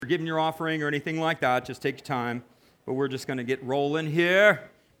giving your offering or anything like that, just take your time. But we're just going to get rolling here.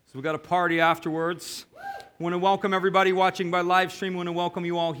 So we've got a party afterwards. I want to welcome everybody watching by live stream. I want to welcome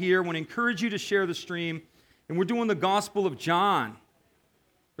you all here. I want to encourage you to share the stream. And we're doing the Gospel of John.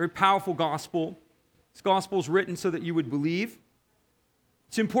 Very powerful gospel. This gospel is written so that you would believe.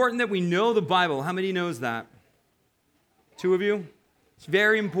 It's important that we know the Bible. How many knows that? 2 of you? It's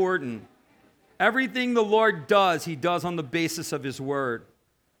very important. Everything the Lord does, He does on the basis of His Word.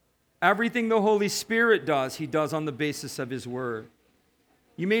 Everything the Holy Spirit does, He does on the basis of His Word.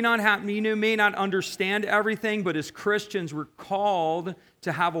 You may not understand everything, but as Christians, we're called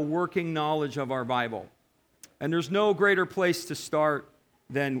to have a working knowledge of our Bible. And there's no greater place to start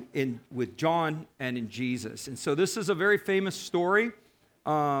than with John and in Jesus. And so this is a very famous story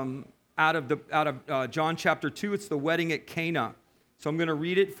out of John chapter 2. It's the wedding at Cana. So I'm going to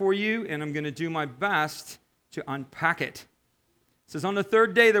read it for you, and I'm going to do my best to unpack it. It says, on the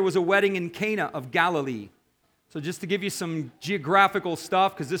third day, there was a wedding in Cana of Galilee. So just to give you some geographical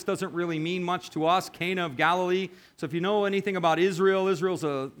stuff, because this doesn't really mean much to us, Cana of Galilee. So if you know anything about Israel, Israel's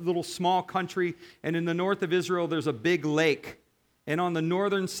a little small country, and in the north of Israel, there's a big lake. And on the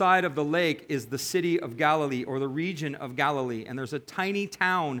northern side of the lake is the city of Galilee, or the region of Galilee. And there's a tiny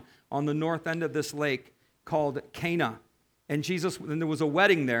town on the north end of this lake called Cana. And there was a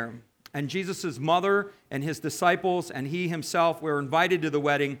wedding there. And Jesus' mother and his disciples and he himself were invited to the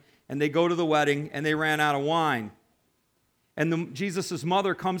wedding. And they go to the wedding and they ran out of wine. And Jesus'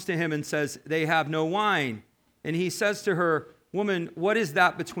 mother comes to him and says, they have no wine. And he says to her, woman, what is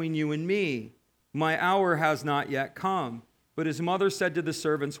that between you and me? My hour has not yet come. But his mother said to the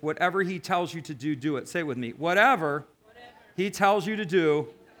servants, whatever he tells you to do, do it. Say it with me. Whatever he tells you to do,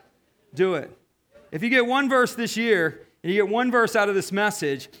 do it. If you get one verse this year, and you get one verse out of this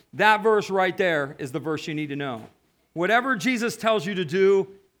message, that verse right there is the verse you need to know. Whatever Jesus tells you to do,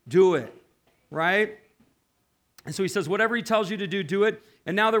 do it. Right? And so he says, whatever he tells you to do, do it.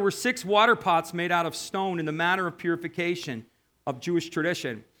 And now there were 6 water pots made out of stone in the manner of purification of Jewish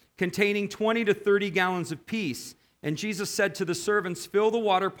tradition, containing 20 to 30 gallons of piece. And Jesus said to the servants, fill the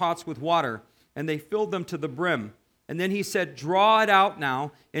water pots with water. And they filled them to the brim. And then he said, draw it out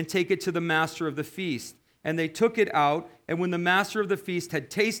now and take it to the master of the feast. And they took it out, and when the master of the feast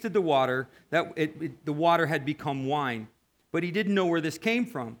had tasted the water, the water had become wine. But he didn't know where this came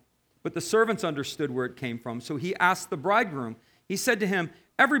from. But the servants understood where it came from. So he asked the bridegroom. He said to him,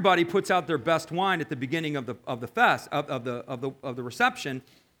 everybody puts out their best wine at the beginning of the reception,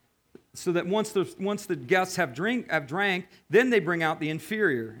 so that once the guests have drank, then they bring out the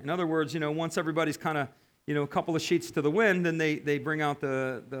inferior. In other words, once everybody's kind of a couple of sheets to the wind, then they bring out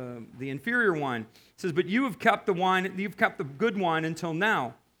the inferior wine. It says, but you have kept the good wine until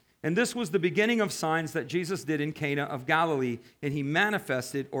now. And this was the beginning of signs that Jesus did in Cana of Galilee, and he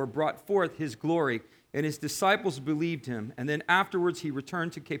manifested or brought forth his glory, and his disciples believed him. And then afterwards he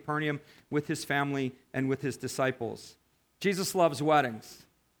returned to Capernaum with his family and with his disciples. Jesus loves weddings.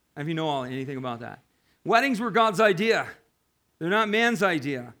 Have you know anything about that? Weddings were God's idea. They're not man's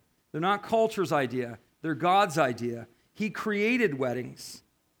idea. They're not culture's idea. They're God's idea. He created weddings.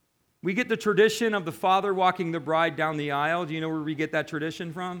 We get the tradition of the father walking the bride down the aisle. Do you know where we get that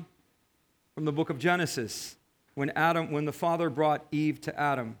tradition from? From the book of Genesis. When the father brought Eve to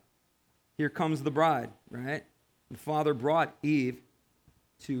Adam. Here comes the bride, right? The father brought Eve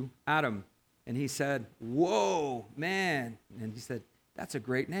to Adam. And he said, whoa, man. And he said, that's a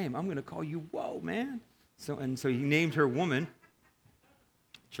great name. I'm going to call you Whoa, man. So he named her woman.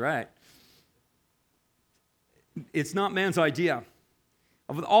 That's right. It's not man's idea.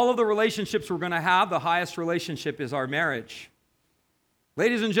 Of all of the relationships we're going to have, the highest relationship is our marriage.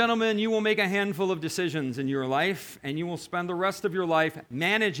 Ladies and gentlemen, you will make a handful of decisions in your life, and you will spend the rest of your life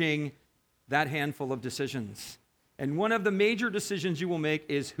managing that handful of decisions. And one of the major decisions you will make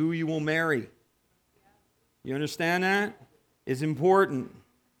is who you will marry. You understand that? It's important,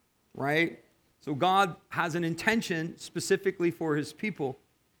 right? So God has an intention specifically for his people.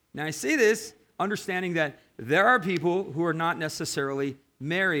 Now I say this understanding that there are people who are not necessarily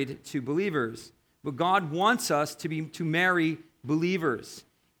married to believers, but God wants us to marry believers,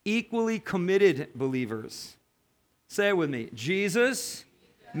 equally committed believers. Say it with me. Jesus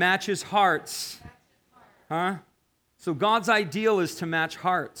matches hearts. Huh? So God's ideal is to match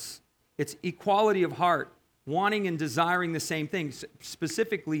hearts. It's equality of heart, wanting and desiring the same things,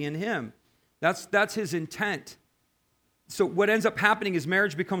 specifically in him. That's his intent. So what ends up happening is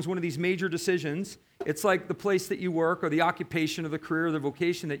marriage becomes one of these major decisions. It's like the place that you work or the occupation or the career or the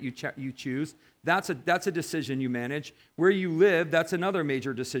vocation that you choose. That's a decision you manage. Where you live, that's another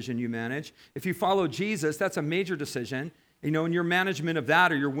major decision you manage. If you follow Jesus, that's a major decision. And your management of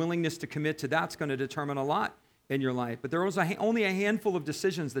that or your willingness to commit to that's going to determine a lot in your life. But there is only a handful of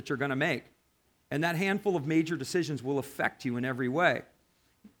decisions that you're going to make. And that handful of major decisions will affect you in every way.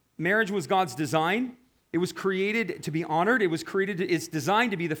 Marriage was God's design. It was created to be honored. It's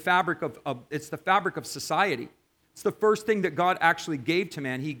designed to be the fabric of society. It's the first thing that God actually gave to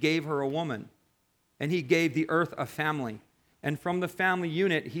man. He gave her a woman. And he gave the earth a family. And from the family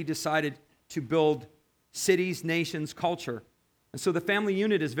unit, he decided to build cities, nations, culture. And so the family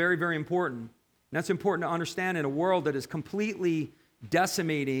unit is very, very important. And that's important to understand in a world that is completely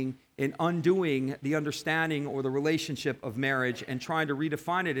decimating and undoing the understanding or the relationship of marriage and trying to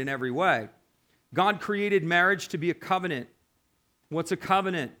redefine it in every way. God created marriage to be a covenant. What's a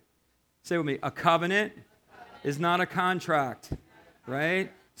covenant? Say with me, a covenant is not a contract,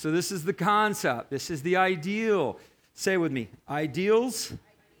 right? So this is the concept. This is the ideal. Say with me, ideals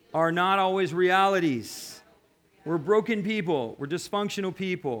are not always realities. We're broken people. We're dysfunctional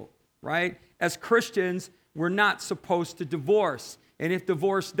people, right? As Christians, we're not supposed to divorce. And if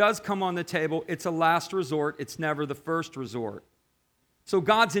divorce does come on the table, it's a last resort. It's never the first resort. So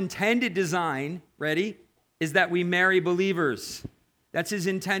God's intended design, ready, is that we marry believers. That's his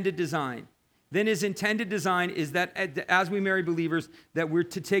intended design. Then his intended design is that as we marry believers, that we're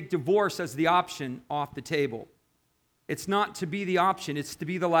to take divorce as the option off the table. It's not to be the option, it's to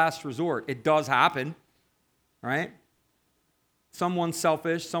be the last resort. It does happen, right? Someone's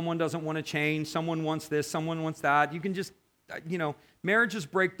selfish, someone doesn't want to change, someone wants this, someone wants that. You can just, marriages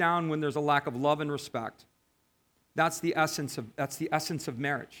break down when there's a lack of love and respect. That's the essence of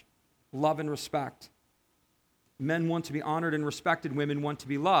marriage, love and respect. Men want to be honored and respected. Women want to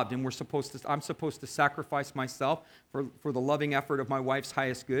be loved. And I'm supposed to sacrifice myself for the loving effort of my wife's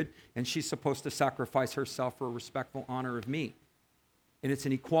highest good. And she's supposed to sacrifice herself for a respectful honor of me. And it's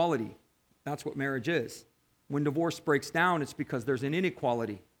an equality. That's what marriage is. When divorce breaks down, it's because there's an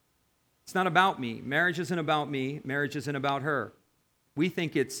inequality. It's not about me. Marriage isn't about me. Marriage isn't about her. We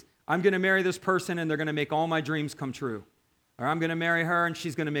think I'm going to marry this person and they're going to make all my dreams come true. Or I'm going to marry her and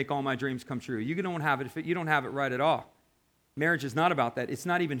she's going to make all my dreams come true. You don't have it right at all. Marriage is not about that. It's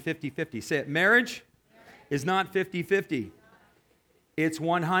not even 50-50. Say it. Marriage is not 50-50. It's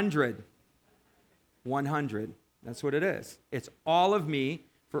 100. 100. That's what it is. It's all of me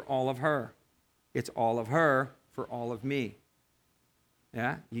for all of her. It's all of her for all of me.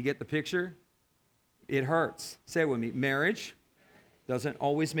 Yeah? You get the picture? It hurts. Say it with me. Marriage doesn't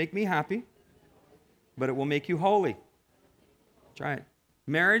always make me happy, but it will make you holy. Try it.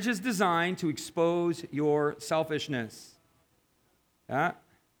 Marriage is designed to expose your selfishness. Yeah?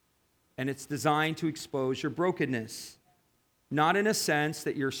 And it's designed to expose your brokenness. Not in a sense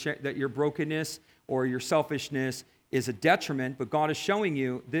that your brokenness or your selfishness is a detriment, but God is showing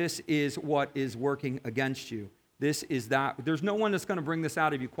you this is what is working against you. This is that. There's no one that's going to bring this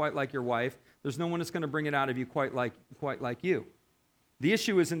out of you quite like your wife. There's no one that's going to bring it out of you quite like you. The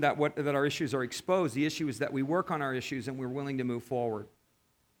issue isn't that our issues are exposed. The issue is that we work on our issues and we're willing to move forward.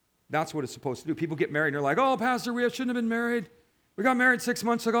 That's what it's supposed to do. People get married and they're like, oh, Pastor, we shouldn't have been married. We got married 6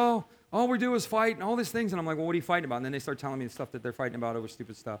 months ago. All we do is fight and all these things. And I'm like, well, what are you fighting about? And then they start telling me the stuff that they're fighting about over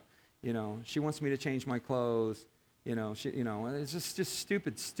stupid stuff. She wants me to change my clothes. It's just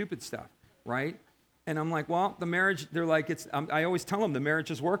stupid stuff, right? And I'm like, well, the marriage, they're like, I always tell them the marriage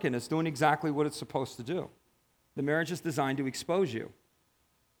is working. It's doing exactly what it's supposed to do. The marriage is designed to expose you.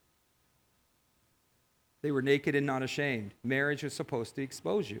 They were naked and not ashamed. Marriage is supposed to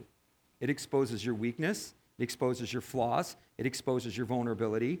expose you. It exposes your weakness. It exposes your flaws. It exposes your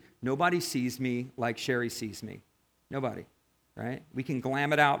vulnerability. Nobody sees me like Sherry sees me. Nobody, right? We can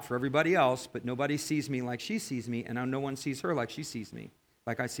glam it out for everybody else, but nobody sees me like she sees me, and no one sees her like she sees me,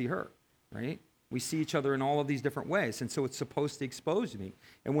 like I see her, right? We see each other in all of these different ways, and so it's supposed to expose me.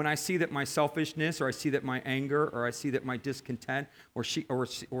 And when I see that my selfishness, or I see that my anger, or I see that my discontent, or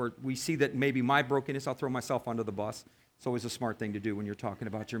we see that maybe my brokenness, I'll throw myself under the bus. It's always a smart thing to do when you're talking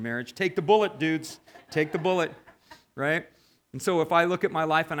about your marriage. Take the bullet, dudes. Take the bullet, right? And so if I look at my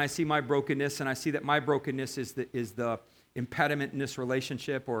life and I see my brokenness, and I see that my brokenness is the impediment in this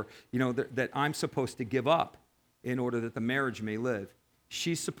relationship, or that I'm supposed to give up in order that the marriage may live.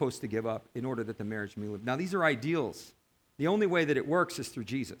 She's supposed to give up in order that the marriage may live. Now, these are ideals. The only way that it works is through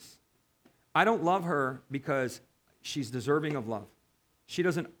Jesus. I don't love her because she's deserving of love. She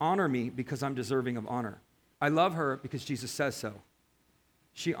doesn't honor me because I'm deserving of honor. I love her because Jesus says so.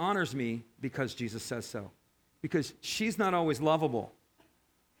 She honors me because Jesus says so. Because she's not always lovable,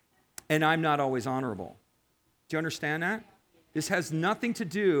 and I'm not always honorable. Do you understand that? This has nothing to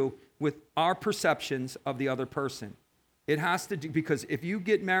do with our perceptions of the other person. It has to do, because if you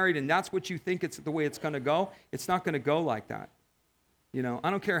get married and that's what you think it's the way it's going to go, it's not going to go like that. You know, I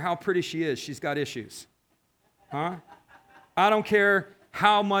don't care how pretty she is, she's got issues. Huh? I don't care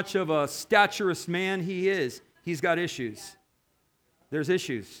how much of a staturous man he is, he's got issues. There's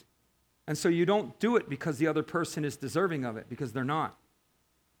issues. And so you don't do it because the other person is deserving of it, because they're not.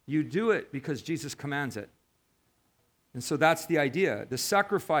 You do it because Jesus commands it. And so that's the idea. The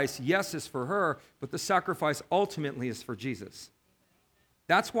sacrifice, yes, is for her, but the sacrifice ultimately is for Jesus.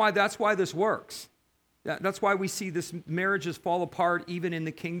 That's why this works. That's why we see this marriages fall apart even in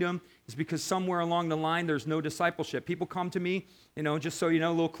the kingdom, is because somewhere along the line there's no discipleship. People come to me, just so you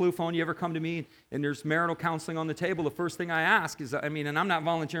know, a little clue phone, you ever come to me and there's marital counseling on the table, the first thing I ask is, and I'm not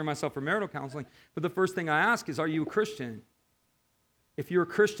volunteering myself for marital counseling, but the first thing I ask is, are you a Christian? If you're a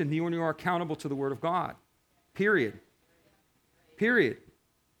Christian, you are accountable to the Word of God. Period.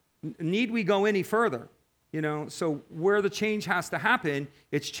 Need we go any further? So where the change has to happen,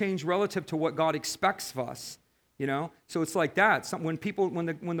 it's change relative to what God expects of us. So it's like that. When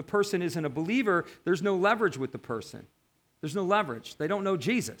the person isn't a believer, there's no leverage with the person. There's no leverage. They don't know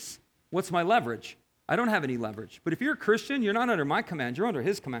Jesus. What's my leverage? I don't have any leverage. But if you're a Christian, you're not under my command. You're under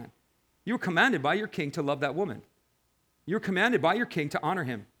His command. You're commanded by your King to love that woman. You're commanded by your King to honor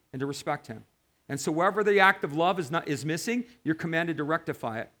him and to respect him. And so wherever the act of love is missing, you're commanded to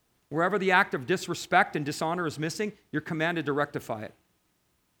rectify it. Wherever the act of disrespect and dishonor is missing, you're commanded to rectify it.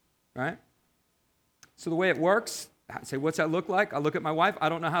 Right? So the way it works, I say, what's that look like? I look at my wife, I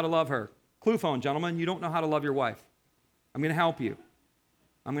don't know how to love her. Clue phone, gentlemen, you don't know how to love your wife. I'm going to help you.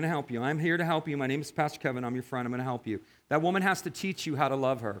 I'm here to help you. My name is Pastor Kevin. I'm your friend. I'm going to help you. That woman has to teach you how to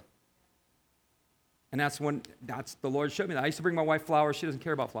love her. And that's the Lord showed me that. I used to bring my wife flowers. She doesn't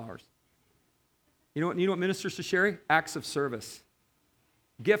care about flowers. You know what ministers to Sherry? Acts of service.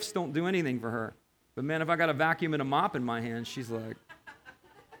 Gifts don't do anything for her. But man, if I got a vacuum and a mop in my hand, she's like,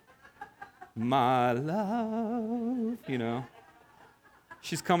 my love,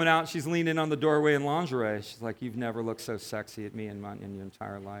 She's coming out, she's leaning on the doorway in lingerie. She's like, you've never looked so sexy at me in your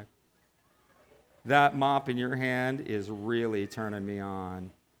entire life. That mop in your hand is really turning me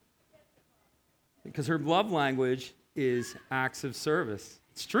on. Because her love language is acts of service.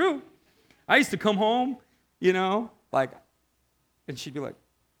 It's true. I used to come home, and she'd be like,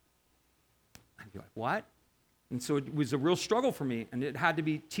 what? And so it was a real struggle for me, and it had to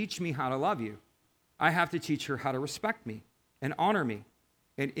be, teach me how to love you. I have to teach her how to respect me and honor me.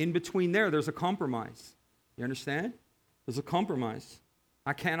 And in between there's a compromise. You understand? There's a compromise.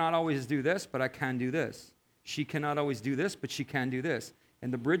 I cannot always do this, but I can do this. She cannot always do this, but she can do this.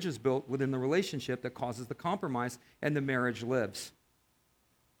 And the bridge is built within the relationship that causes the compromise, and the marriage lives.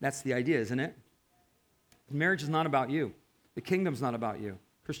 That's the idea, isn't it? Marriage is not about you. The kingdom's not about you.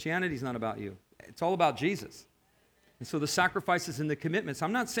 Christianity's not about you. It's all about Jesus. And so the sacrifices and the commitments,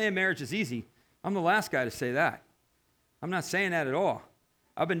 I'm not saying marriage is easy. I'm the last guy to say that. I'm not saying that at all.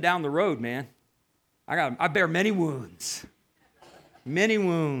 I've been down the road, man. I bear many wounds. Many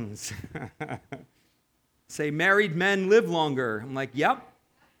wounds. Say, married men live longer. I'm like, yep.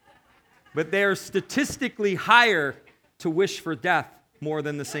 But they're statistically higher to wish for death more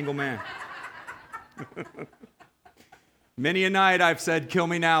than the single man. Many a night I've said, kill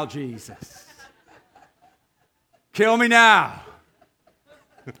me now, Jesus. Kill me now.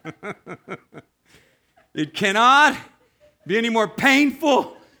 It cannot be any more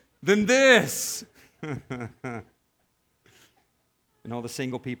painful than this. And all the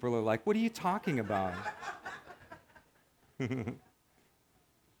single people are like, what are you talking about?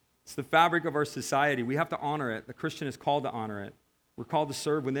 It's the fabric of our society. We have to honor it. The Christian is called to honor it. We're called to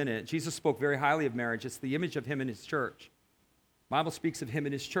serve within it. Jesus spoke very highly of marriage. It's the image of him and his church. The Bible speaks of him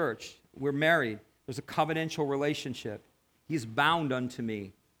and his church. We're married. There's a covenantal relationship. He is bound unto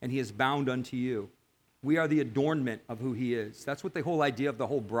me, and he is bound unto you. We are the adornment of who he is. That's what the whole idea of the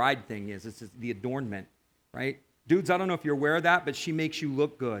whole bride thing is. It's the adornment, right? Dudes, I don't know if you're aware of that, but she makes you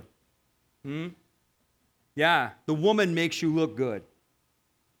look good. Yeah, the woman makes you look good.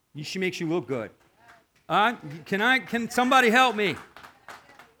 She makes you look good. Can somebody help me?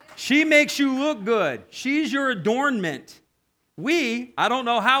 She makes you look good. She's your adornment. I don't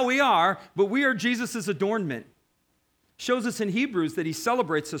know how we are, but we are Jesus' adornment. Shows us in Hebrews that he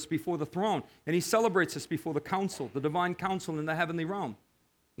celebrates us before the throne, and he celebrates us before the council, the divine council in the heavenly realm.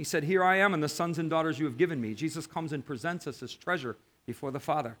 He said, here I am and the sons and daughters you have given me. Jesus comes and presents us as treasure before the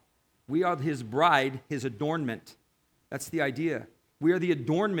Father. We are his bride, his adornment. That's the idea. We are the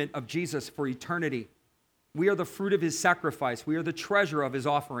adornment of Jesus for eternity. We are the fruit of his sacrifice. We are the treasure of his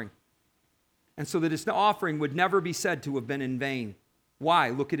offering. And so that his offering would never be said to have been in vain. Why?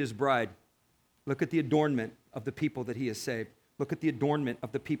 Look at his bride. Look at the adornment. of the people that he has saved. Look at the adornment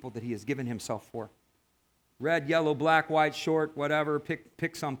of the people that he has given himself for. Red, yellow, black, white, short, whatever,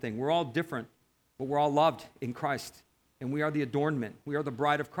 pick something. We're all different, but we're all loved in Christ. And we are the adornment. We are the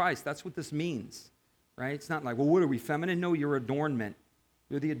bride of Christ. That's what this means, right? It's not like, well, what are we, feminine? No, you're adornment.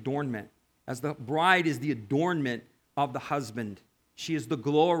 You're the adornment. As the bride is the adornment of the husband. She is the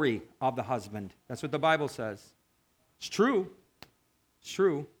glory of the husband. That's what the Bible says. It's true. It's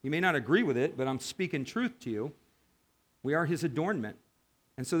true. You may not agree with it, but I'm speaking truth to you. We are his adornment.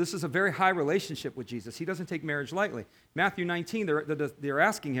 And so this is a very high relationship with Jesus. He doesn't take marriage lightly. Matthew 19, they're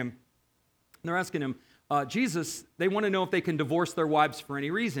asking him, Jesus, they want to know if they can divorce their wives for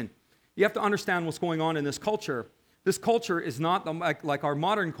any reason. You have to understand what's going on in this culture. This culture is not like our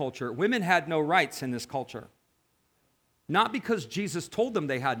modern culture. Women had no rights in this culture. Not because Jesus told them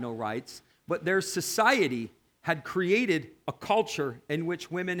they had no rights, but their society had created a culture in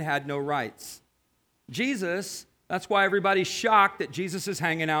which women had no rights. Jesus, that's why everybody's shocked that Jesus is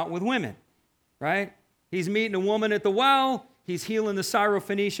hanging out with women, right? He's meeting a woman at the well. He's healing the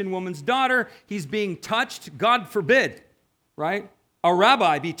Syrophoenician woman's daughter. He's being touched. God forbid, right? A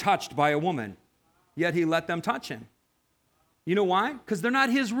rabbi be touched by a woman. Yet he let them touch him. You know why? Because they're not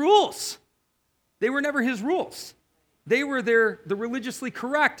his rules. They were never his rules. They were the religiously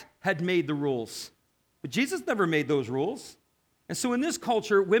correct had made the rules. But Jesus never made those rules. And so in this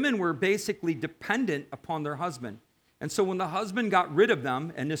culture, women were basically dependent upon their husband. And so when the husband got rid of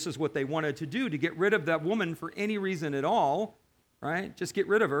them, and this is what they wanted to do, to get rid of that woman for any reason at all, right? Just get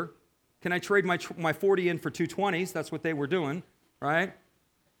rid of her. Can I trade my 40 in for 220s? That's what they were doing, right?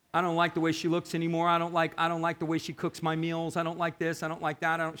 I don't like the way she looks anymore. I don't like the way she cooks my meals. I don't like this. I don't like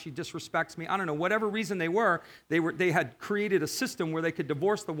that. She disrespects me. I don't know. Whatever reason they had created a system where they could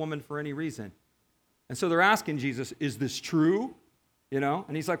divorce the woman for any reason. And so they're asking Jesus, is this true?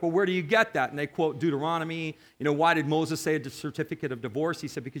 And he's like, well, where do you get that? And they quote Deuteronomy. Why did Moses say a certificate of divorce? He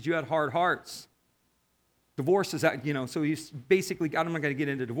said, because you had hard hearts. Divorce is that, so he's basically, I'm not going to get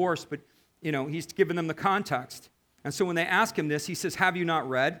into divorce, but, he's given them the context. And so when they ask him this, he says, have you not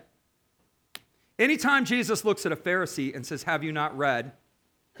read? Anytime Jesus looks at a Pharisee and says, have you not read?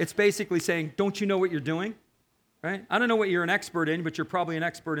 It's basically saying, don't you know what you're doing? Right? I don't know what you're an expert in, but you're probably an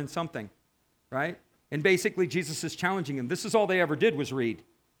expert in something. Right? And basically, Jesus is challenging him. This is all they ever did was read.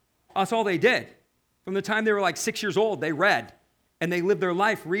 That's all they did. From the time they were like 6 years old, they read. And they lived their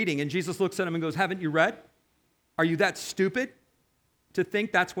life reading. And Jesus looks at them and goes, haven't you read? Are you that stupid to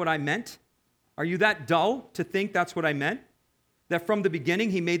think that's what I meant? Are you that dull to think that's what I meant? That from the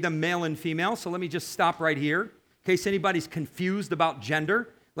beginning, he made them male and female. So let me just stop right here. In case anybody's confused about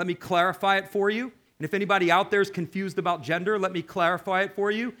gender, let me clarify it for you. And if anybody out there is confused about gender, let me clarify it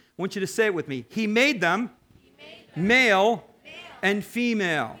for you. I want you to say it with me. He made them, male and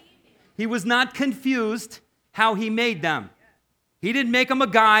female. He was not confused how he made them. He didn't make them a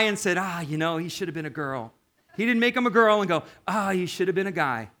guy and said, he should have been a girl. He didn't make them a girl and go, he should have been a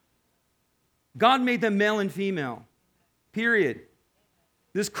guy. God made them male and female, period.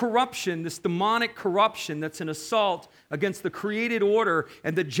 This corruption, this demonic corruption that's an assault against the created order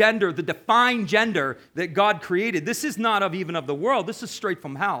and the gender, the defined gender that God created, this is not even of the world. This is straight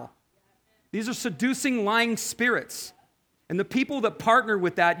from hell. These are seducing, lying spirits. And the people that partner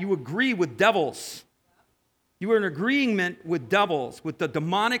with that, you agree with devils. You are in agreement with devils, with the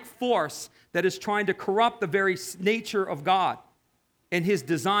demonic force that is trying to corrupt the very nature of God and his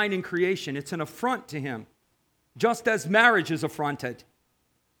design and creation. It's an affront to him, just as marriage is affronted.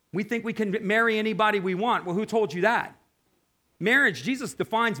 We think we can marry anybody we want. Well, who told you that? Marriage, Jesus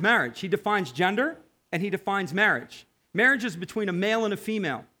defines marriage. He defines gender and he defines marriage. Marriage is between a male and a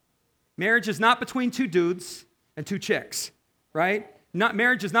female. Marriage is not between two dudes and two chicks, right?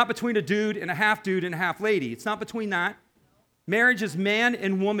 Marriage is not between a dude and a half lady. It's not between that. Marriage is man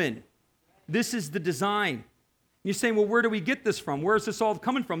and woman. This is the design. You're saying, well, where do we get this from? Where is this all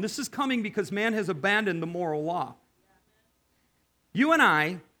coming from? This is coming because man has abandoned the moral law. You and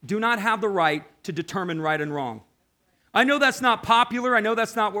I do not have the right to determine right and wrong. I know that's not popular. I know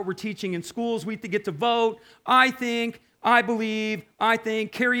that's not what we're teaching in schools. We get to vote. I think, I believe, I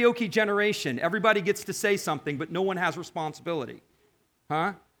think. Karaoke generation. Everybody gets to say something, but no one has responsibility.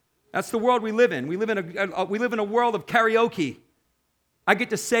 Huh? That's the world we live in. We live in a world of karaoke. I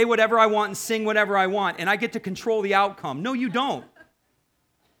get to say whatever I want and sing whatever I want, and I get to control the outcome. No, you don't.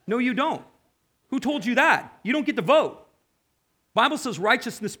 No, you don't. Who told you that? You don't get to vote. Bible says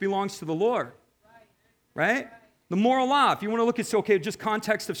righteousness belongs to the Lord. Right? The moral law, if you want to look at, just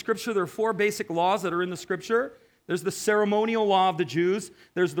context of Scripture, there are 4 basic laws that are in the Scripture. There's the ceremonial law of the Jews.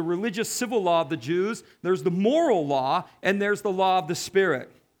 There's the religious civil law of the Jews. There's the moral law, and there's the law of the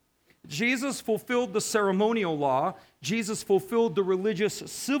Spirit. Jesus fulfilled the ceremonial law. Jesus fulfilled the religious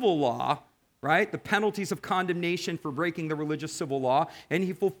civil law, right? The penalties of condemnation for breaking the religious civil law. And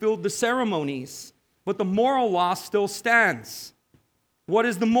he fulfilled the ceremonies. But the moral law still stands. What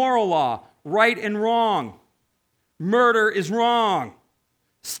is the moral law? Right and wrong. Murder is wrong.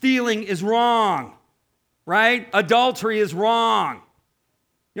 Stealing is wrong, right? Adultery is wrong.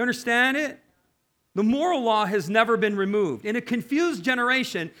 You understand it? The moral law has never been removed. In a confused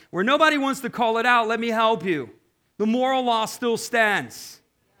generation where nobody wants to call it out, let me help you. The moral law still stands.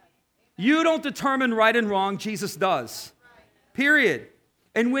 You don't determine right and wrong, Jesus does. Period.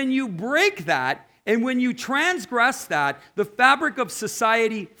 And when you break that, and when you transgress that, the fabric of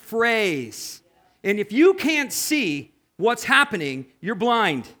society frays. And if you can't see what's happening, you're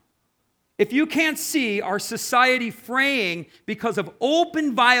blind. If you can't see our society fraying because of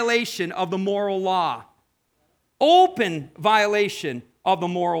open violation of the moral law, open violation of the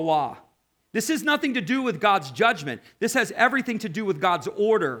moral law. This has nothing to do with God's judgment. This has everything to do with God's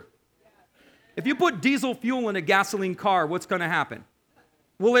order. If you put diesel fuel in a gasoline car, what's going to happen?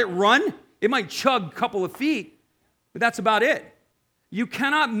 Will it run? It might chug a couple of feet, but that's about it. You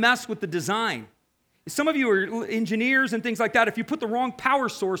cannot mess with the design. Some of you are engineers and things like that. If you put the wrong power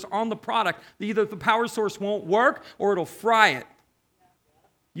source on the product, either the power source won't work or it'll fry it.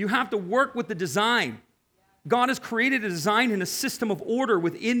 You have to work with the design. God has created a design and a system of order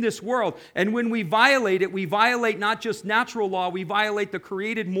within this world. And when we violate it, we violate not just natural law, we violate the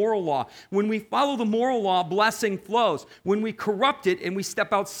created moral law. When we follow the moral law, blessing flows. When we corrupt it and we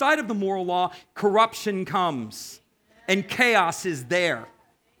step outside of the moral law, corruption comes. And chaos is there.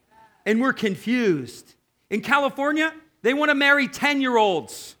 And we're confused. In California, they want to marry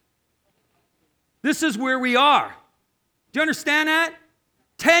 10-year-olds. This is where we are. Do you understand that?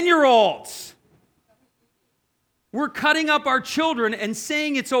 10-year-olds. We're cutting up our children and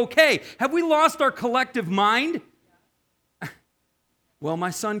saying it's okay. Have we lost our collective mind? Well, my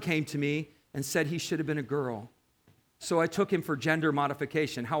son came to me and said he should have been a girl. So I took him for gender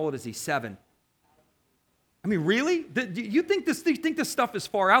modification. How old is he? 7. I mean, really? Do you think this stuff is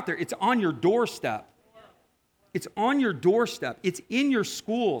far out there? It's on your doorstep. It's on your doorstep. It's in your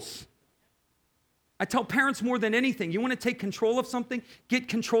schools. I tell parents more than anything, you want to take control of something? Get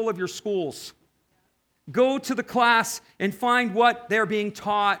control of your schools. Go to the class and find what they're being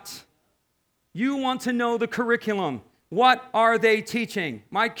taught. You want to know the curriculum. What are they teaching?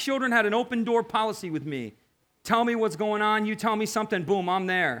 My children had an open door policy with me. Tell me what's going on. You tell me something. Boom, I'm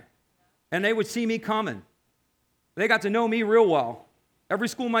there. And they would see me coming. They got to know me real well. Every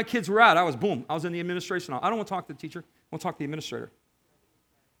school my kids were at, I was in the administration. I don't want to talk to the teacher. I want to talk to the administrator.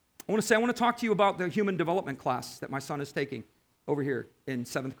 I want to talk to you about the human development class that my son is taking over here in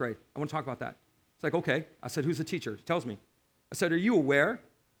 7th grade. I want to talk about that. It's like, okay. I said, who's the teacher? He tells me. I said, are you aware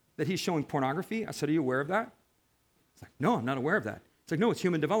that he's showing pornography? I said, are you aware of that? He's like, no, I'm not aware of that. It's like, no, it's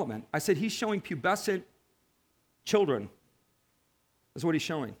human development. I said, he's showing pubescent children. That's what he's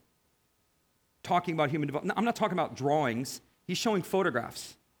showing. Talking about human development. I'm not talking about drawings. He's showing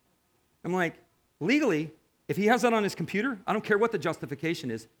photographs. I'm like, legally, if he has that on his computer, I don't care what the justification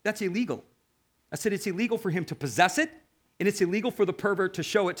is, that's illegal. I said, it's illegal for him to possess it, and it's illegal for the pervert to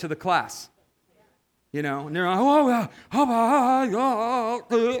show it to the class. You know, and they're like,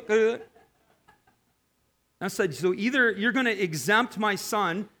 I said, so either you're going to exempt my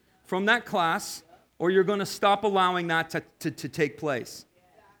son from that class, or you're going to stop allowing that to take place.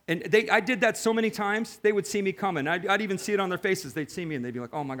 And I did that so many times, they would see me coming. I'd even see it on their faces. They'd see me, and they'd be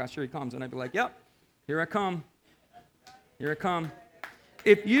like, oh my gosh, here he comes. And I'd be like, yep, here I come. Here I come.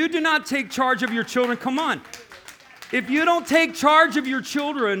 If you do not take charge of your children, come on. If you don't take charge of your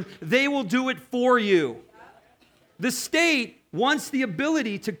children, they will do it for you. The state wants the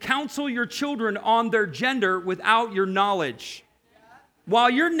ability to counsel your children on their gender without your knowledge. While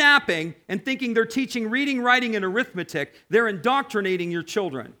you're napping and thinking they're teaching reading, writing, and arithmetic, they're indoctrinating your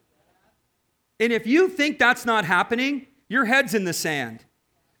children. And if you think that's not happening, your head's in the sand.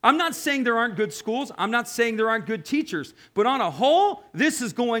 I'm not saying there aren't good schools. I'm not saying there aren't good teachers. But on a whole, this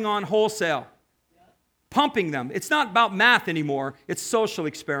is going on wholesale. Pumping them. It's not about math anymore. It's social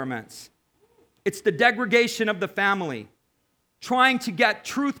experiments. It's the degradation of the family. Trying to get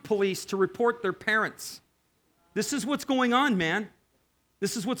truth police to report their parents. This is what's going on, man.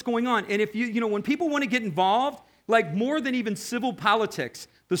 This is what's going on. And if when people want to get involved, like more than even civil politics,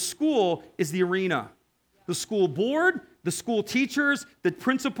 the school is the arena. The school board, the school teachers, the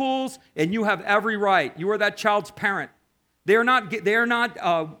principals, and you have every right. You are that child's parent. They are not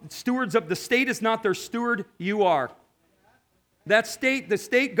stewards of the state is not their steward. You are. The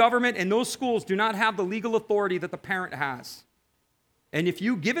state government and those schools do not have the legal authority that the parent has. And if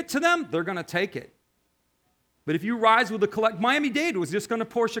you give it to them, they're going to take it. But if you rise with the Miami-Dade was just going to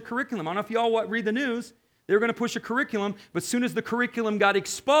push a curriculum. I don't know if you all read the news. They were going to push a curriculum, but as soon as the curriculum got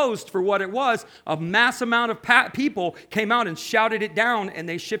exposed for what it was, a mass amount of people came out and shouted it down, and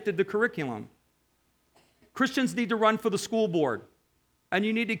they shifted the curriculum. Christians need to run for the school board, and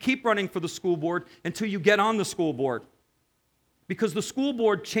you need to keep running for the school board until you get on the school board, because the school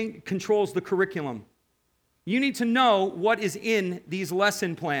board controls the curriculum. You need to know what is in these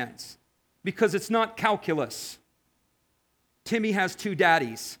lesson plans, because it's not calculus. Timmy has two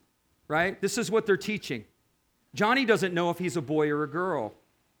daddies, right? This is what they're teaching. Johnny doesn't know if he's a boy or a girl.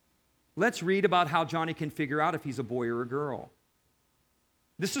 Let's read about how Johnny can figure out if he's a boy or a girl.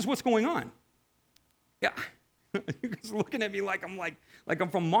 This is what's going on. Yeah. You guys are looking at me like I'm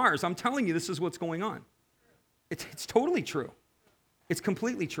from Mars. I'm telling you, this is what's going on. It's totally true. It's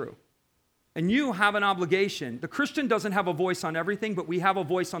completely true. And you have an obligation. The Christian doesn't have a voice on everything, but we have a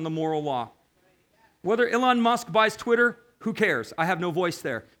voice on the moral law. Whether Elon Musk buys Twitter, who cares? I have no voice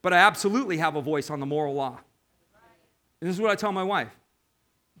there. But I absolutely have a voice on the moral law. And this is what I tell my wife.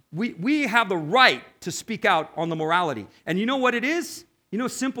 We have the right to speak out on the morality. And you know what it is? You know,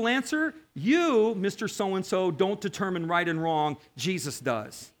 simple answer? You, Mr. So-and-so, don't determine right and wrong. Jesus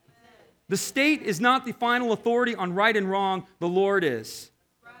does. The state is not the final authority on right and wrong. The Lord is.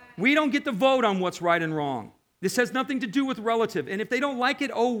 We don't get to vote on what's right and wrong. This has nothing to do with relative. And if they don't like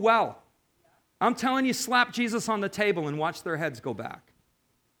it, oh well. I'm telling you, slap Jesus on the table and watch their heads go back.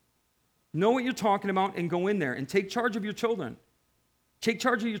 Know what you're talking about and go in there and take charge of your children. Take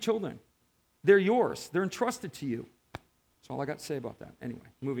charge of your children. They're yours. They're entrusted to you. That's all I got to say about that. Anyway,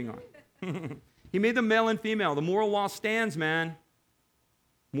 moving on. He made them male and female. The moral law stands, man.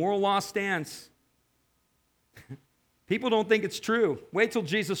 Moral law stands. People don't think it's true. Wait till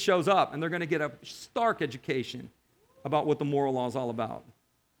Jesus shows up, and they're going to get a stark education about what the moral law is all about.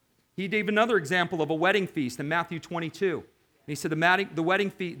 He gave another example of a wedding feast in Matthew 22. And he said the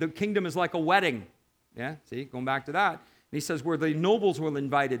wedding feast, the kingdom is like a wedding. Yeah, see, going back to that. And he says where the nobles were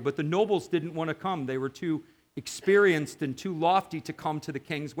invited, but the nobles didn't want to come. They were too experienced and too lofty to come to the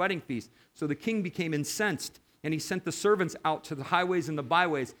king's wedding feast. So the king became incensed, and he sent the servants out to the highways and the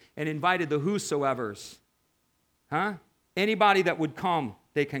byways and invited the whosoevers. Anybody that would come,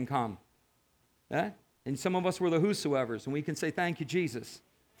 they can come. And some of us were the whosoevers, and we can say thank you, Jesus,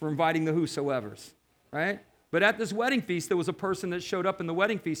 for inviting the whosoevers, right? But at this wedding feast, there was a person that showed up in the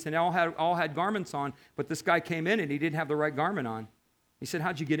wedding feast, and all had garments on, but this guy came in, and he didn't have the right garment on. He said,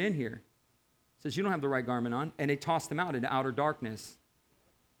 how'd you get in here? He says, you don't have the right garment on, and they tossed him out into outer darkness.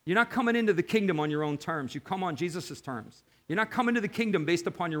 You're not coming into the kingdom on your own terms. You come on Jesus' terms. You're not coming to the kingdom based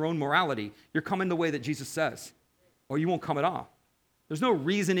upon your own morality. You're coming the way that Jesus says, or you won't come at all. There's no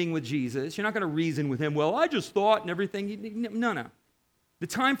reasoning with Jesus. You're not going to reason with him. Well, I just thought and everything. No. The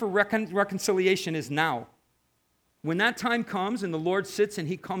time for reconciliation is now. When that time comes and the Lord sits and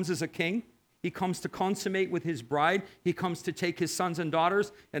he comes as a king, he comes to consummate with his bride. He comes to take his sons and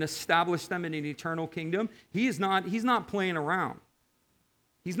daughters and establish them in an eternal kingdom. He's not playing around.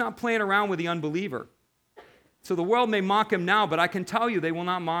 He's not playing around with the unbeliever. So the world may mock him now, but I can tell you they will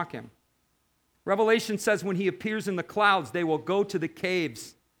not mock him. Revelation says when he appears in the clouds, they will go to the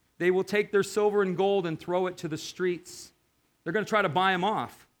caves. They will take their silver and gold and throw it to the streets. They're going to try to buy him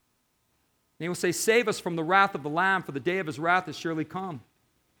off. And he will say, save us from the wrath of the Lamb, for the day of his wrath is surely come.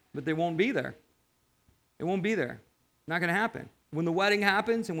 But they won't be there. It won't be there. Not going to happen. When the wedding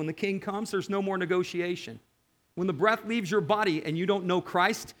happens and when the king comes, there's no more negotiation. When the breath leaves your body and you don't know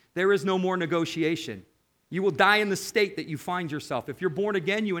Christ, there is no more negotiation. You will die in the state that you find yourself. If you're born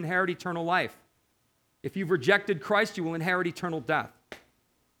again, you inherit eternal life. If you've rejected Christ, you will inherit eternal death.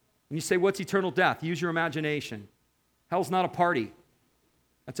 And you say, what's eternal death? Use your imagination. Hell's not a party.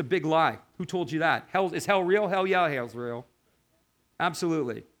 That's a big lie. Who told you that? Is hell real? Hell yeah, hell's real.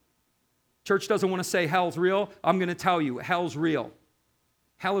 Absolutely. Church doesn't want to say hell's real. I'm going to tell you, hell's real.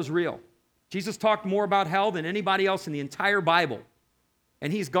 Hell is real. Jesus talked more about hell than anybody else in the entire Bible.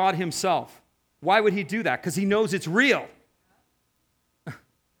 And he's God himself. Why would he do that? Because he knows it's real.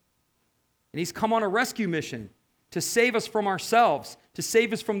 And he's come on a rescue mission to save us from ourselves, to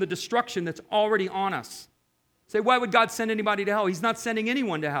save us from the destruction that's already on us. Say, why would God send anybody to hell? He's not sending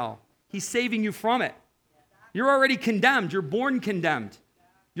anyone to hell. He's saving you from it. You're already condemned. You're born condemned.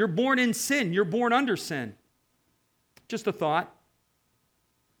 You're born in sin. You're born under sin. Just a thought.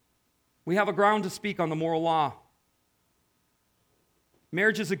 We have a ground to speak on the moral law.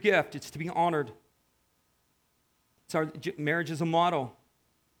 Marriage is a gift. It's to be honored. Marriage is a model.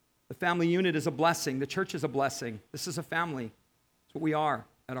 The family unit is a blessing. The church is a blessing. This is a family. It's what we are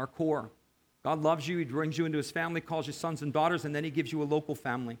at our core. God loves you. He brings you into his family, calls you sons and daughters, and then he gives you a local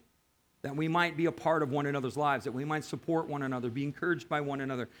family, that we might be a part of one another's lives, that we might support one another, be encouraged by one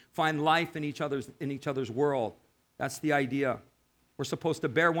another, find life in each other's world. That's the idea. We're supposed to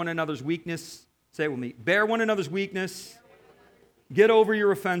bear one another's weakness. Say it with me. Bear one another's weakness. Get over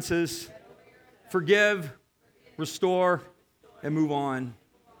your offenses. Forgive, restore, and move on.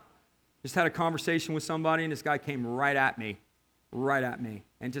 Just had a conversation with somebody, and this guy came right at me,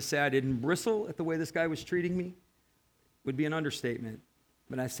 and to say I didn't bristle at the way this guy was treating me would be an understatement.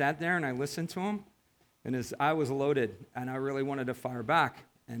 But I sat there and I listened to him, and I was loaded, and I really wanted to fire back.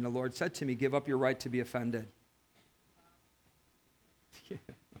 And the Lord said to me, give up your right to be offended.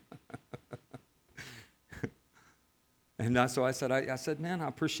 And so I said, man, I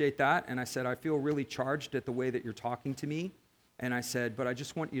appreciate that. And I said, I feel really charged at the way that you're talking to me. And I said, but I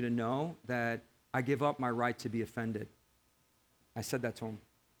just want you to know that I give up my right to be offended. I said that to him.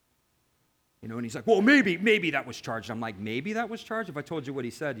 And he's like, well, maybe that was charged. I'm like, maybe that was charged? If I told you what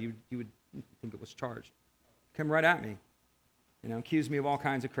he said, you would think it was charged. Came right at me. Accused me of all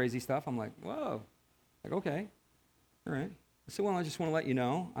kinds of crazy stuff. I'm like, whoa. Like, okay. All right. I said, well, I just want to let you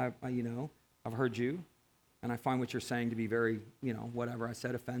know, I've heard you, and I find what you're saying to be very, whatever I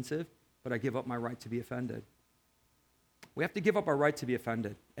said, offensive, but I give up my right to be offended. We have to give up our right to be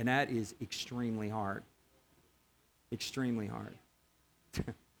offended, and that is extremely hard. Extremely hard.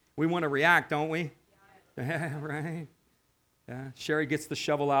 We want to react, don't we? Yeah, right. Yeah. Sherry gets the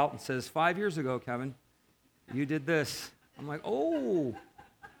shovel out and says, 5 years ago, Kevin, you did this. I'm like, oh.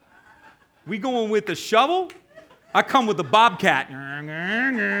 We going with the shovel? I come with the bobcat.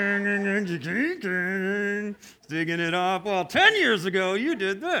 Digging it up. Well, 10 years ago, you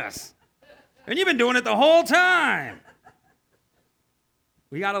did this. And you've been doing it the whole time.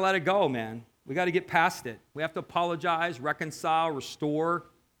 We got to let it go, man. We got to get past it. We have to apologize, reconcile, restore.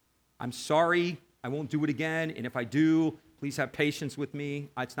 I'm sorry. I won't do it again. And if I do, please have patience with me.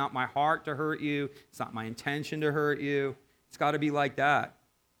 It's not my heart to hurt you. It's not my intention to hurt you. It's got to be like that.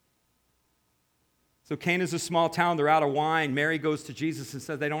 So Cana is a small town. They're out of wine. Mary goes to Jesus and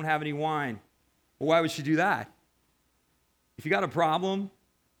says they don't have any wine. Well, why would she do that? If you got a problem,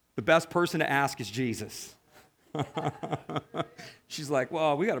 the best person to ask is Jesus. She's like,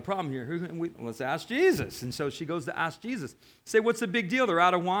 well, we got a problem here. Let's ask Jesus. And so she goes to ask Jesus. Say, what's the big deal? They're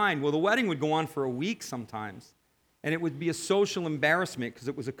out of wine. Well, the wedding would go on for a week sometimes. And it would be a social embarrassment because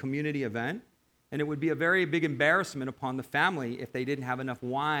it was a community event. And it would be a very big embarrassment upon the family if they didn't have enough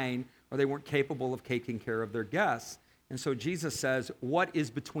wine or they weren't capable of taking care of their guests. And so Jesus says, what is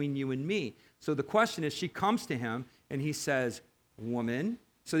between you and me? So the question is, she comes to him and he says, woman.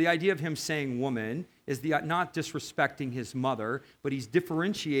 So the idea of him saying woman is not disrespecting his mother, but he's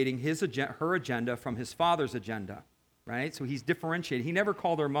differentiating her agenda from his father's agenda, right? So he's differentiating. He never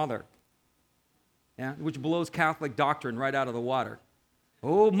called her mother, which blows Catholic doctrine right out of the water.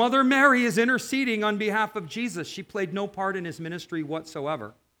 Oh, Mother Mary is interceding on behalf of Jesus. She played no part in his ministry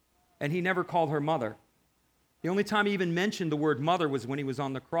whatsoever, and he never called her mother. The only time he even mentioned the word mother was when he was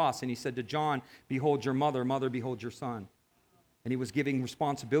on the cross, and he said to John, behold your mother, mother, behold your son. And he was giving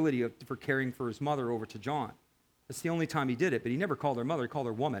responsibility for caring for his mother over to John. That's the only time he did it, but he never called her mother. He called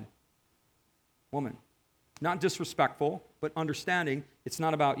her woman. Woman. Not disrespectful, but understanding it's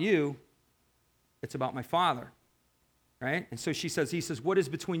not about you, it's about my Father. Right? And so he says, what is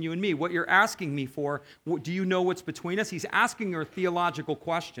between you and me? What you're asking me for, do you know what's between us? He's asking her a theological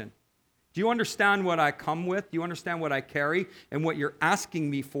question. Do you understand what I come with? Do you understand what I carry? And what you're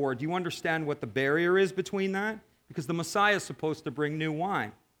asking me for, do you understand what the barrier is between that? Because the Messiah is supposed to bring new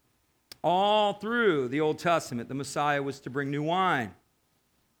wine. All through the Old Testament, the Messiah was to bring new wine.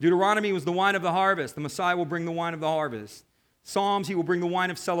 Deuteronomy was the wine of the harvest. The Messiah will bring the wine of the harvest. Psalms, he will bring the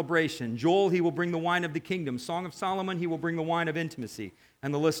wine of celebration. Joel, he will bring the wine of the kingdom. Song of Solomon, he will bring the wine of intimacy.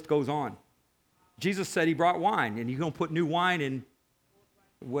 And the list goes on. Jesus said he brought wine, and you're going to put new wine in.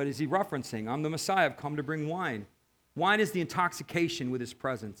 What is he referencing? I'm the Messiah. I've come to bring wine. Wine is the intoxication with his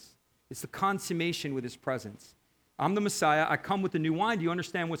presence. It's the consummation with his presence. I'm the Messiah. I come with the new wine. Do you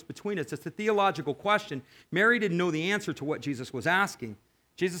understand what's between us? It's a theological question. Mary didn't know the answer to what Jesus was asking.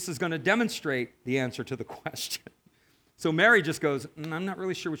 Jesus is going to demonstrate the answer to the question. So Mary just goes, I'm not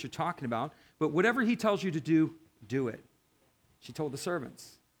really sure what you're talking about, but whatever he tells you to do, do it. She told the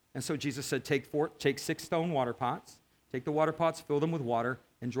servants. And so Jesus said, take 6 stone water pots, take the water pots, fill them with water,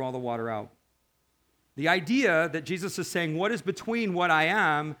 and draw the water out. The idea that Jesus is saying, what is between what I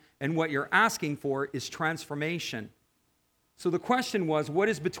am and what you're asking for is transformation. So the question was, what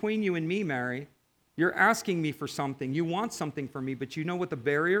is between you and me, Mary? You're asking me for something. You want something from me, but you know what the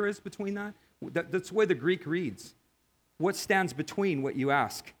barrier is between that? That's the way the Greek reads. What stands between what you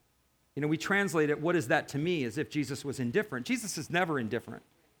ask? We translate it, what is that to me, as if Jesus was indifferent. Jesus is never indifferent.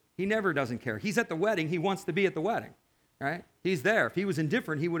 He never doesn't care. He's at the wedding. He wants to be at the wedding, right? He's there. If he was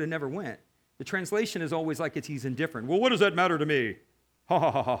indifferent, he would have never went. The translation is always like he's indifferent. Well, what does that matter to me? Ha,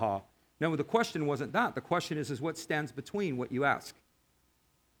 ha, ha, ha, ha. No, the question wasn't that. The question is what stands between what you ask.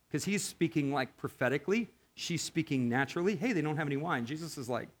 Because he's speaking like prophetically. She's speaking naturally. Hey, they don't have any wine. Jesus is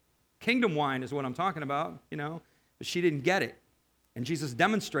like, kingdom wine is what I'm talking about, But she didn't get it. And Jesus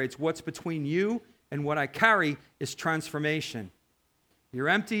demonstrates what's between you and what I carry is transformation. You're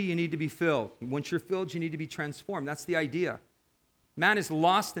empty, you need to be filled. Once you're filled, you need to be transformed. That's the idea. Man is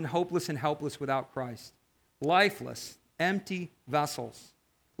lost and hopeless and helpless without Christ. Lifeless, empty vessels.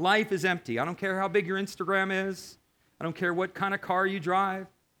 Life is empty. I don't care how big your Instagram is. I don't care what kind of car you drive.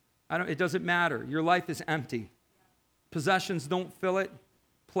 It doesn't matter. Your life is empty. Possessions don't fill it.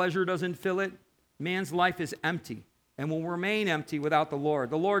 Pleasure doesn't fill it. Man's life is empty and will remain empty without the Lord.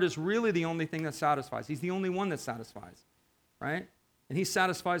 The Lord is really the only thing that satisfies. He's the only one that satisfies, right? And he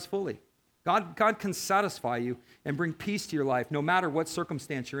satisfies fully. God can satisfy you and bring peace to your life no matter what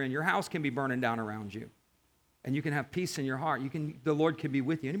circumstance you're in. Your house can be burning down around you, and you can have peace in your heart. The Lord can be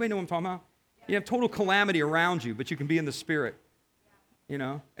with you. Anybody know what I'm talking about? You have total calamity around you, but you can be in the Spirit,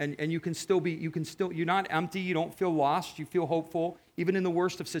 and you can still you're not empty. You don't feel lost. You feel hopeful, even in the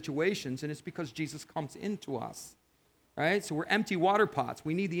worst of situations, and it's because Jesus comes into us. Right? So we're empty water pots.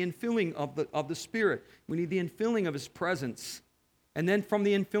 We need the infilling of the Spirit. We need the infilling of His presence. And then from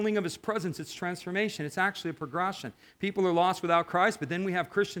the infilling of His presence, it's transformation. It's actually a progression. People are lost without Christ, but then we have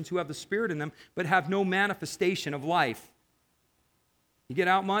Christians who have the Spirit in them, but have no manifestation of life. You get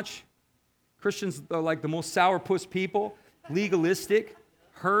out much? Christians are like the most sourpuss people, legalistic,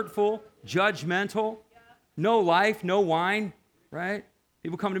 hurtful, judgmental, no life, no wine, right?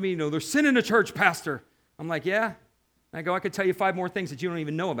 People come to me, there's sin in the church, Pastor. I'm like, yeah. I go, I could tell you 5 more things that you don't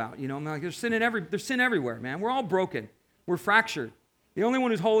even know about. I'm like, there's sin everywhere, man. We're all broken. We're fractured. The only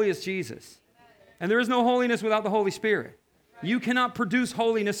one who's holy is Jesus. And there is no holiness without the Holy Spirit. You cannot produce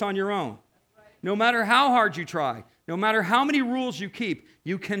holiness on your own. No matter how hard you try, no matter how many rules you keep,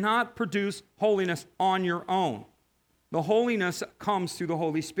 you cannot produce holiness on your own. The holiness comes through the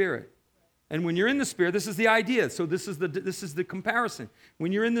Holy Spirit. And when you're in the Spirit, this is the idea. So this is the comparison.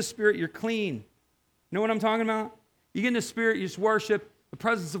 When you're in the Spirit, you're clean. You know what I'm talking about? You get in the Spirit, you just worship, the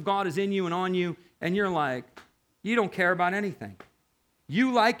presence of God is in you and on you, and you're like, you don't care about anything.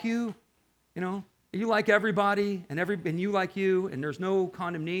 You like you like everybody, and you like you, and there's no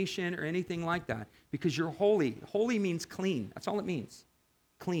condemnation or anything like that, because you're holy. Holy means clean. That's all it means.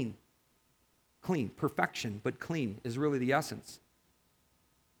 Clean. Clean. Perfection, but clean is really the essence.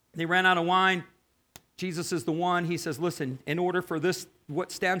 They ran out of wine. Jesus is the one. He says, listen, in order for this,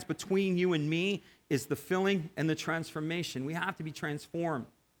 what stands between you and me is the filling and the transformation. We have to be transformed.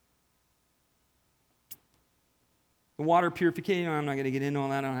 The water purification, I'm not going to get into all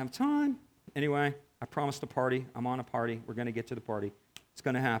that. I don't have time. Anyway, I promised a party. I'm on a party. We're going to get to the party. It's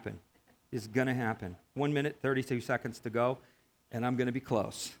going to happen. It's going to happen. 1 minute, 32 seconds to go, and I'm going to be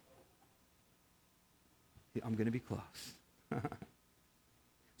close. I'm going to be close.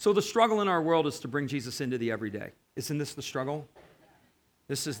 So the struggle in our world is to bring Jesus into the everyday. Isn't this the struggle?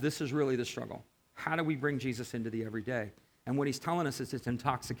 This is really the struggle. How do we bring Jesus into the everyday? And what he's telling us is it's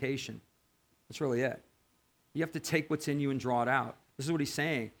intoxication. That's really it. You have to take what's in you and draw it out. This is what he's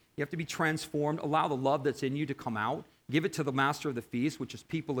saying. You have to be transformed. Allow the love that's in you to come out. Give it to the master of the feast, which is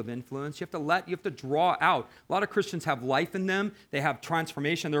people of influence. You have to draw out. A lot of Christians have life in them. They have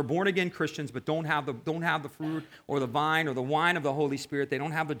transformation. They're born again Christians, but don't have the fruit or the vine or the wine of the Holy Spirit. They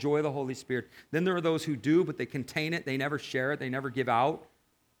don't have the joy of the Holy Spirit. Then there are those who do, but they contain it. They never share it. They never give out.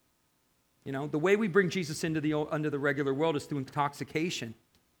 The way we bring Jesus into the regular world is through intoxication.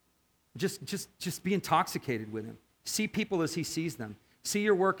 Just be intoxicated with him. See people as he sees them. See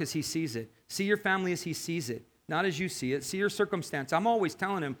your work as he sees it. See your family as he sees it, not as you see it. See your circumstance. I'm always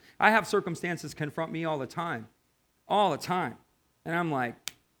telling him, I have circumstances confront me all the time. All the time. And I'm like,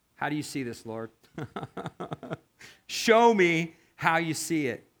 how do you see this, Lord? Show me how you see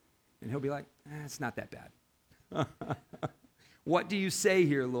it. And he'll be like, it's not that bad. What do you say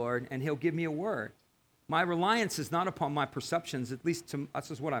here, Lord? And he'll give me a word. My reliance is not upon my perceptions, at least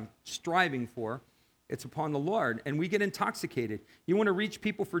this is what I'm striving for. It's upon the Lord. And we get intoxicated. You want to reach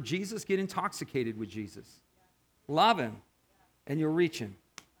people for Jesus? Get intoxicated with Jesus. Love him, and you'll reach him.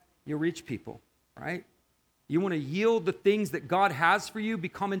 You'll reach people, right? You want to yield the things that God has for you?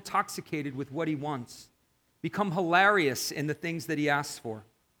 Become intoxicated with what he wants. Become hilarious in the things that he asks for.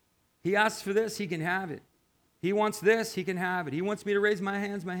 He asks for this, he can have it. He wants this, he can have it. He wants me to raise my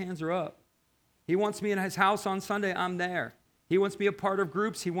hands are up. He wants me in his house on Sunday, I'm there. He wants me a part of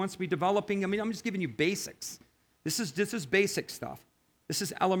groups. He wants me developing. I mean, I'm just giving you basics. This is basic stuff. This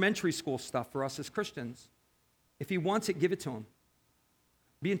is elementary school stuff for us as Christians. If he wants it, give it to him.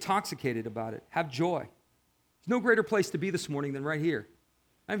 Be intoxicated about it. Have joy. There's no greater place to be this morning than right here.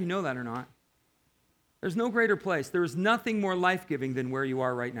 I don't know if you know that or not. There's no greater place. There is nothing more life-giving than where you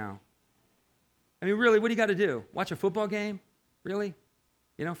are right now. I mean, really, what do you got to do? Watch a football game? Really?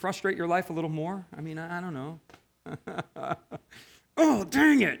 Frustrate your life a little more? I mean, I don't know. Oh,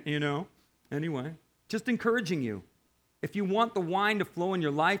 dang it, Anyway, just encouraging you. If you want the wine to flow in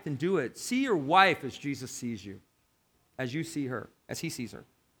your life, then do it. See your wife as Jesus sees you, as you see her, as he sees her.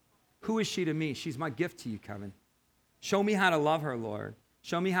 Who is she to me? She's my gift to you, Kevin. Show me how to love her, Lord.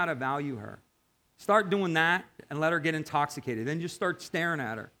 Show me how to value her. Start doing that and let her get intoxicated. Then just start staring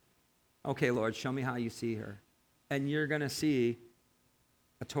at her. Okay, Lord, show me how you see her. And you're going to see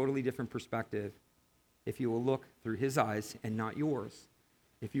a totally different perspective if you will look through his eyes and not yours.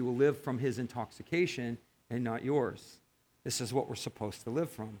 If you will live from his intoxication and not yours. This is what we're supposed to live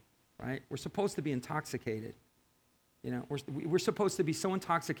from, right? We're supposed to be intoxicated. We're supposed to be so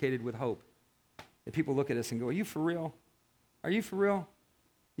intoxicated with hope that people look at us and go, are you for real? Are you for real?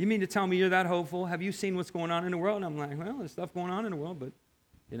 You mean to tell me you're that hopeful? Have you seen what's going on in the world? And I'm like, well, there's stuff going on in the world, but,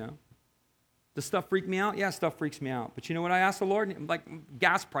 Does stuff freak me out? Yeah, stuff freaks me out. But you know what I asked the Lord? Like,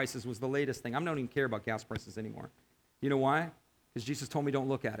 gas prices was the latest thing. I don't even care about gas prices anymore. You know why? Because Jesus told me don't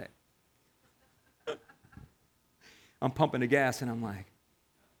look at it. I'm pumping the gas, and I'm like,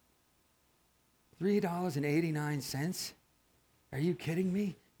 $3.89? Are you kidding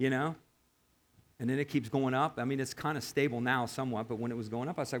me? And then it keeps going up. I mean, it's kind of stable now somewhat, but when it was going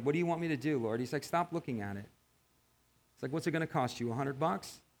up, I was like, what do you want me to do, Lord? He's like, stop looking at it. It's like, what's it going to cost you, $100?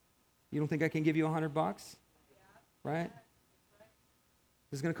 You don't think I can give you $100? Right?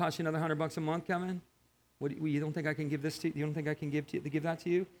 This is going to cost you another $100 a month, Kevin? You don't think I can give this to you? You don't think I can give that to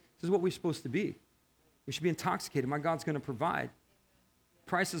you? This is what we're supposed to be. We should be intoxicated. My God's going to provide.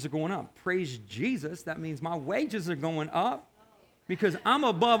 Prices are going up. Praise Jesus. That means my wages are going up because I'm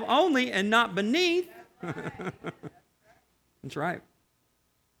above only and not beneath. That's right.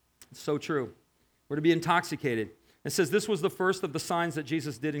 It's so true. We're to be intoxicated. It says this was the first of the signs that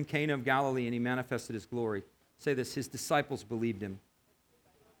Jesus did in Cana of Galilee, and he manifested his glory. Say this, his disciples believed him.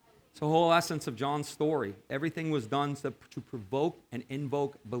 It's the whole essence of John's story. Everything was done to provoke and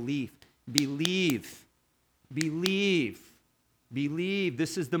invoke belief. Believe. Believe. Believe.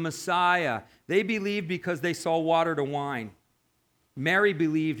 This is the Messiah. They believed because they saw water to wine. Mary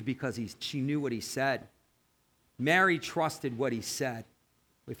believed because she knew what he said. Mary trusted what he said.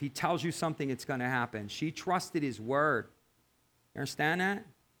 If he tells you something, it's going to happen. She trusted his word. You understand that?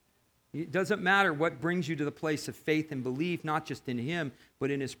 It doesn't matter what brings you to the place of faith and belief, not just in him, but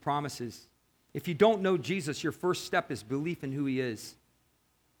in his promises. If you don't know Jesus, your first step is belief in who he is.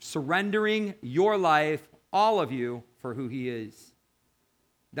 Surrendering your life, all of you, for who he is.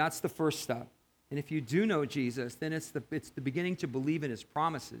 That's the first step. And if you do know Jesus, then it's the beginning to believe in his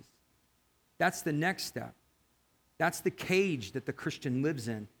promises. That's the next step. That's the cage that the Christian lives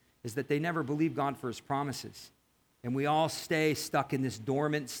in, is that they never believe God for his promises. And we all stay stuck in this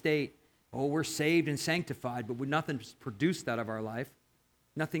dormant state. Oh, we're saved and sanctified, but nothing's produced out of our life.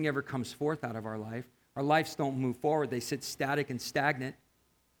 Nothing ever comes forth out of our life. Our lives don't move forward. They sit static and stagnant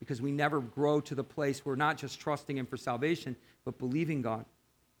because we never grow to the place where we're not just trusting him for salvation, but believing God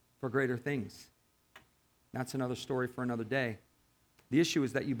for greater things. That's another story for another day. The issue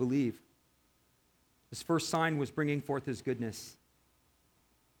is that you believe. His first sign was bringing forth his goodness.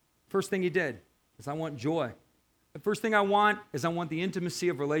 First thing he did is, I want joy. The first thing I want is I want the intimacy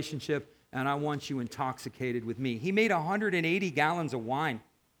of relationship, and I want you intoxicated with me. He made 180 gallons of wine.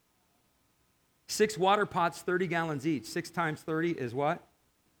 6 water pots, 30 gallons each. 6 times 30 is what?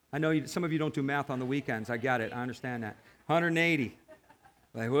 I know some of you don't do math on the weekends. I got it. I understand that. 180.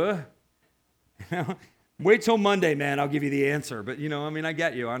 Like, what? Wait till Monday, man. I'll give you the answer. But, I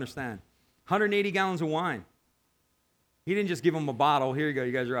get you. I understand. 180 gallons of wine. He didn't just give them a bottle. Here you go.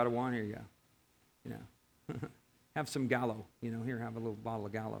 You guys are out of wine. Here you go. Have some Gallo. Here, have a little bottle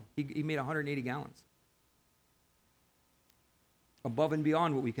of Gallo. He made 180 gallons. Above and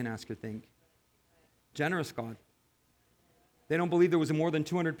beyond what we can ask or think. Generous God. They don't believe there was more than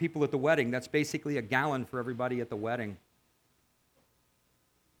 200 people at the wedding. That's basically a gallon for everybody at the wedding.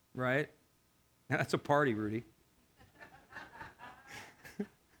 Right? That's a party, Rudy.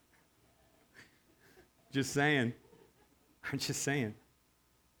 Just saying. I'm just saying.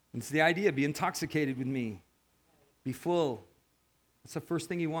 It's the idea, be intoxicated with me. Be full. That's the first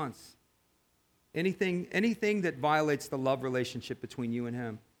thing he wants. Anything that violates the love relationship between you and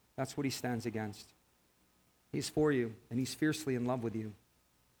him, that's what he stands against. He's for you, and he's fiercely in love with you.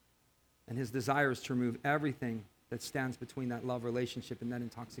 And his desire is to remove everything that stands between that love relationship and that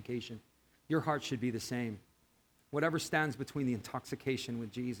intoxication. Your heart should be the same. Whatever stands between the intoxication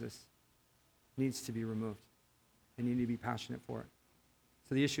with Jesus needs to be removed. And you need to be passionate for it.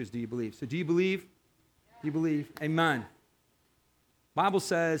 So the issue is, do you believe? So do you believe? Do you believe? Amen. Bible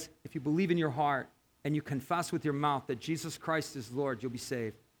says, if you believe in your heart and you confess with your mouth that Jesus Christ is Lord, you'll be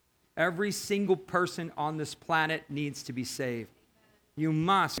saved. Every single person on this planet needs to be saved. You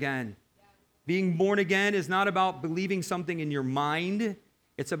must, again. Being born again is not about believing something in your mind.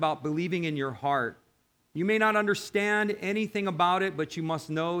 It's about believing in your heart. You may not understand anything about it, but you must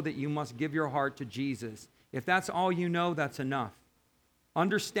know that you must give your heart to Jesus. If that's all you know, that's enough.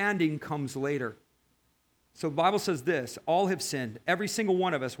 Understanding comes later. So the Bible says this, all have sinned. Every single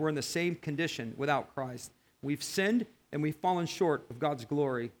one of us, we're in the same condition without Christ. We've sinned and we've fallen short of God's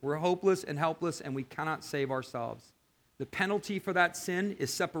glory. We're hopeless and helpless and we cannot save ourselves. The penalty for that sin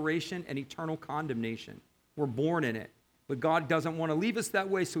is separation and eternal condemnation. We're born in it. But God doesn't want to leave us that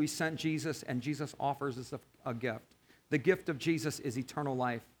way, so he sent Jesus, and Jesus offers us a gift. The gift of Jesus is eternal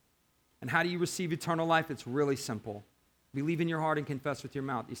life. And how do you receive eternal life? It's really simple. Believe in your heart and confess with your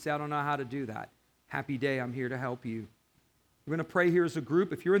mouth. You say, I don't know how to do that. Happy day, I'm here to help you. We're going to pray here as a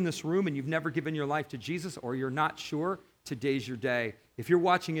group. If you're in this room and you've never given your life to Jesus or you're not sure, today's your day. If you're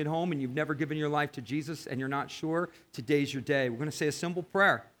watching at home and you've never given your life to Jesus and you're not sure, today's your day. We're going to say a simple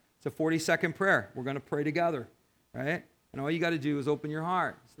prayer. It's a 40-second prayer. We're going to pray together, right? And all you got to do is open your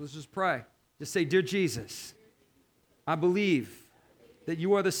heart. So let's just pray. Just say, Dear Jesus, I believe that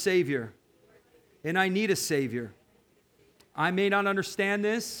you are the Savior, and I need a Savior. I may not understand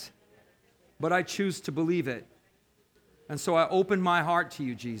this, but I choose to believe it. And so I open my heart to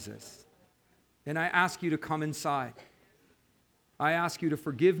you, Jesus, and I ask you to come inside. I ask you to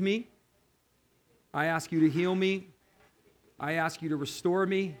forgive me. I ask you to heal me. I ask you to restore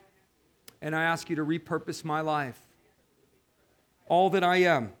me, and I ask you to repurpose my life. All that I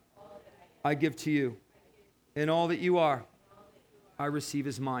am, I give to you. And all that you are, I receive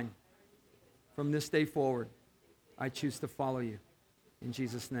as mine. From this day forward, I choose to follow you. In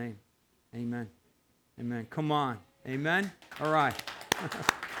Jesus' name, amen. Amen. Come on. Amen. All right.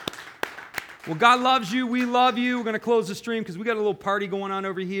 Well, God loves you. We love you. We're going to close the stream because we got a little party going on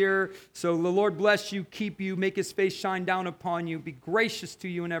over here. So the Lord bless you, keep you, make his face shine down upon you, be gracious to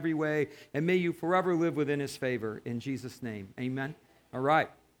you in every way, and may you forever live within his favor. In Jesus' name, amen. All right.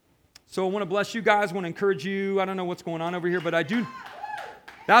 So I want to bless you guys. I want to encourage you. I don't know what's going on over here, but I do.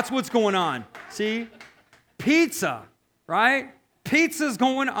 That's what's going on. See? Pizza, right? Pizza's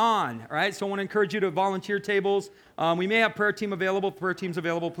going on, right? So I want to encourage you to volunteer tables. We may have prayer team available. Prayer team's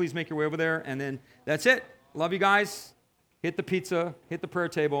available. Please make your way over there. And then that's it. Love you guys. Hit the pizza. Hit the prayer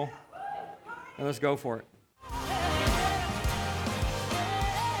table. And let's go for it.